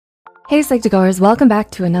Hey Psych2Goers, welcome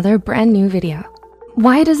back to another brand new video.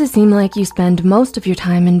 Why does it seem like you spend most of your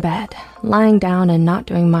time in bed, lying down and not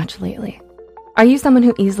doing much lately? Are you someone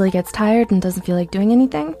who easily gets tired and doesn't feel like doing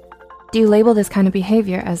anything? Do you label this kind of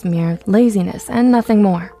behavior as mere laziness and nothing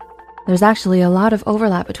more? There's actually a lot of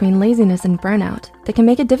overlap between laziness and burnout that can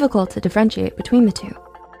make it difficult to differentiate between the two.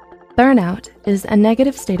 Burnout is a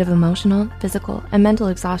negative state of emotional, physical, and mental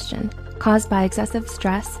exhaustion caused by excessive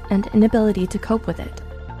stress and inability to cope with it.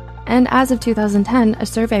 And as of 2010, a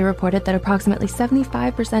survey reported that approximately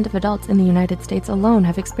 75% of adults in the United States alone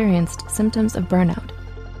have experienced symptoms of burnout,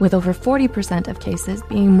 with over 40% of cases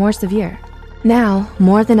being more severe. Now,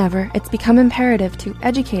 more than ever, it's become imperative to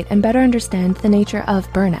educate and better understand the nature of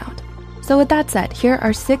burnout. So with that said, here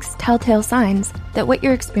are 6 telltale signs that what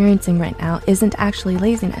you're experiencing right now isn't actually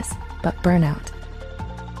laziness, but burnout.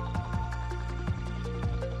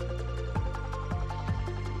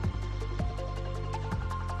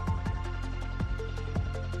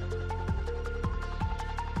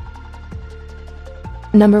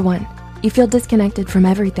 Number 1, you feel disconnected from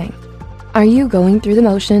everything. Are you going through the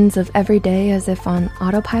motions of every day as if on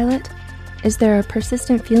autopilot? Is there a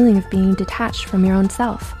persistent feeling of being detached from your own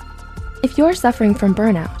self? If you're suffering from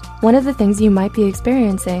burnout, one of the things you might be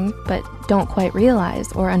experiencing but don't quite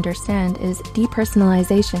realize or understand is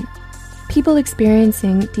depersonalization. People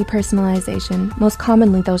experiencing depersonalization, most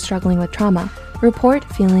commonly those struggling with trauma, report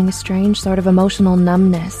feeling a strange sort of emotional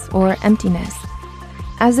numbness or emptiness,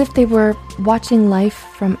 as if they were watching life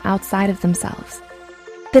from outside of themselves.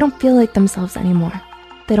 They don't feel like themselves anymore.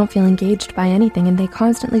 They don't feel engaged by anything, and they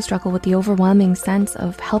constantly struggle with the overwhelming sense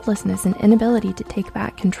of helplessness and inability to take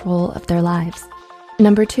back control of their lives.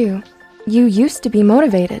 Number 2, you used to be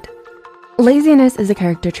motivated. Laziness is a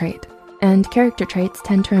character trait, and character traits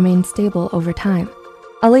tend to remain stable over time.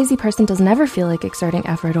 A lazy person doesn't ever feel like exerting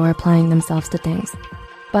effort or applying themselves to things.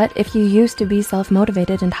 But if you used to be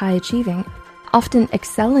self-motivated and high-achieving, often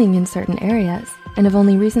excelling in certain areas, and have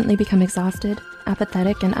only recently become exhausted,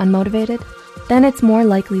 apathetic, and unmotivated, then it's more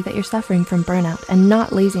likely that you're suffering from burnout and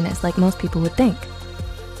not laziness like most people would think.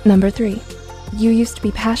 Number 3, you used to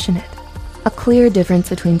be passionate. A clear difference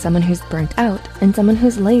between someone who's burnt out and someone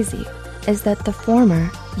who's lazy is that the former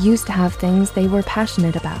used to have things they were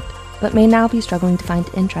passionate about, but may now be struggling to find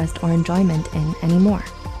interest or enjoyment in anymore.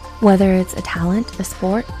 Whether it's a talent, a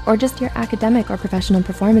sport, or just your academic or professional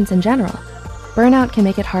performance in general, burnout can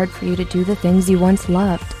make it hard for you to do the things you once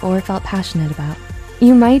loved or felt passionate about.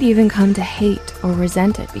 You might even come to hate or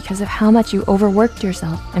resent it because of how much you overworked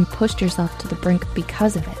yourself and pushed yourself to the brink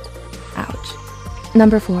because of it. Ouch.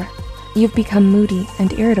 Number 4, you've become moody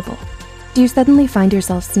and irritable. Do you suddenly find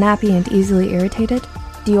yourself snappy and easily irritated?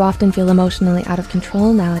 Do you often feel emotionally out of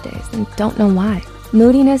control nowadays and don't know why?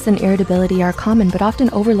 Moodiness and irritability are common but often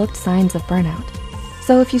overlooked signs of burnout.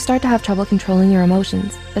 So if you start to have trouble controlling your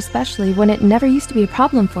emotions, especially when it never used to be a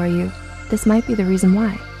problem for you, this might be the reason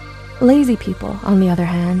why. Lazy people, on the other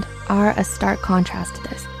hand, are a stark contrast to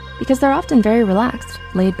this because they're often very relaxed,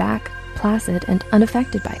 laid back, placid, and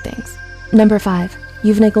unaffected by things. Number 5,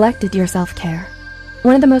 you've neglected your self-care.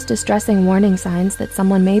 One of the most distressing warning signs that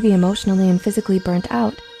someone may be emotionally and physically burnt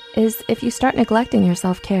out is if you start neglecting your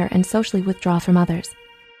self-care and socially withdraw from others.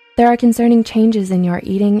 There are concerning changes in your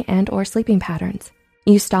eating and or sleeping patterns.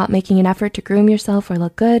 You stop making an effort to groom yourself or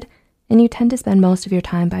look good, and you tend to spend most of your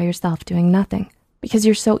time by yourself doing nothing because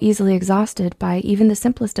you're so easily exhausted by even the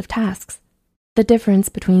simplest of tasks. The difference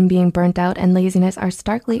between being burnt out and laziness are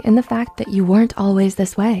starkly in the fact that you weren't always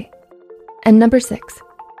this way. And number 6,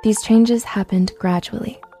 these changes happened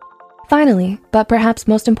gradually. Finally, but perhaps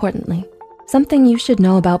most importantly, something you should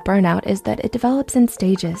know about burnout is that it develops in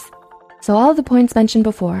stages. So all of the points mentioned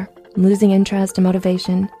before, losing interest and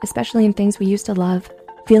motivation, especially in things we used to love,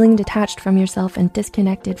 feeling detached from yourself and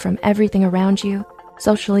disconnected from everything around you,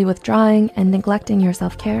 socially withdrawing and neglecting your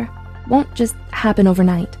self-care, won't just happen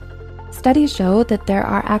overnight. Studies show that there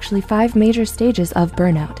are actually 5 major stages of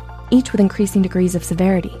burnout, each with increasing degrees of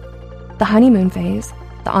severity. The honeymoon phase,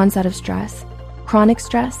 the onset of stress, chronic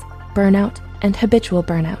stress, burnout, and habitual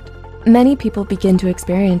burnout. Many people begin to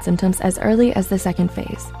experience symptoms as early as the 2nd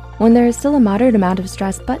phase, when there is still a moderate amount of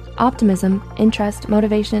stress, but optimism, interest,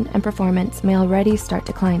 motivation, and performance may already start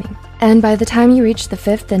declining. And by the time you reach the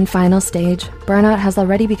 5th and final stage, burnout has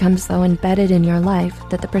already become so embedded in your life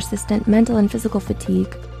that the persistent mental and physical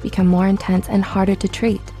fatigue become more intense and harder to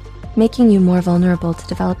treat, making you more vulnerable to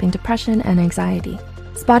developing depression and anxiety.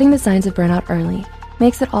 Spotting the signs of burnout early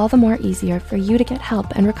makes it all the more easier for you to get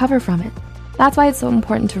help and recover from it. That's why it's so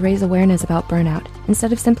important to raise awareness about burnout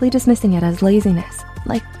instead of simply dismissing it as laziness,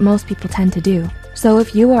 like most people tend to do. So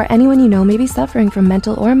if you or anyone you know may be suffering from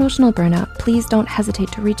mental or emotional burnout, please don't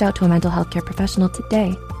hesitate to reach out to a mental health care professional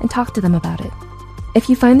today and talk to them about it. If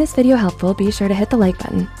you find this video helpful, be sure to hit the like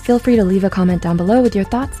button. Feel free to leave a comment down below with your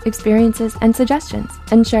thoughts, experiences, and suggestions,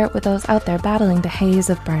 and share it with those out there battling the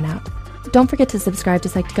haze of burnout. Don't forget to subscribe to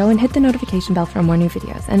Psych2Go and hit the notification bell for more new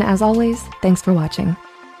videos. And as always, thanks for watching.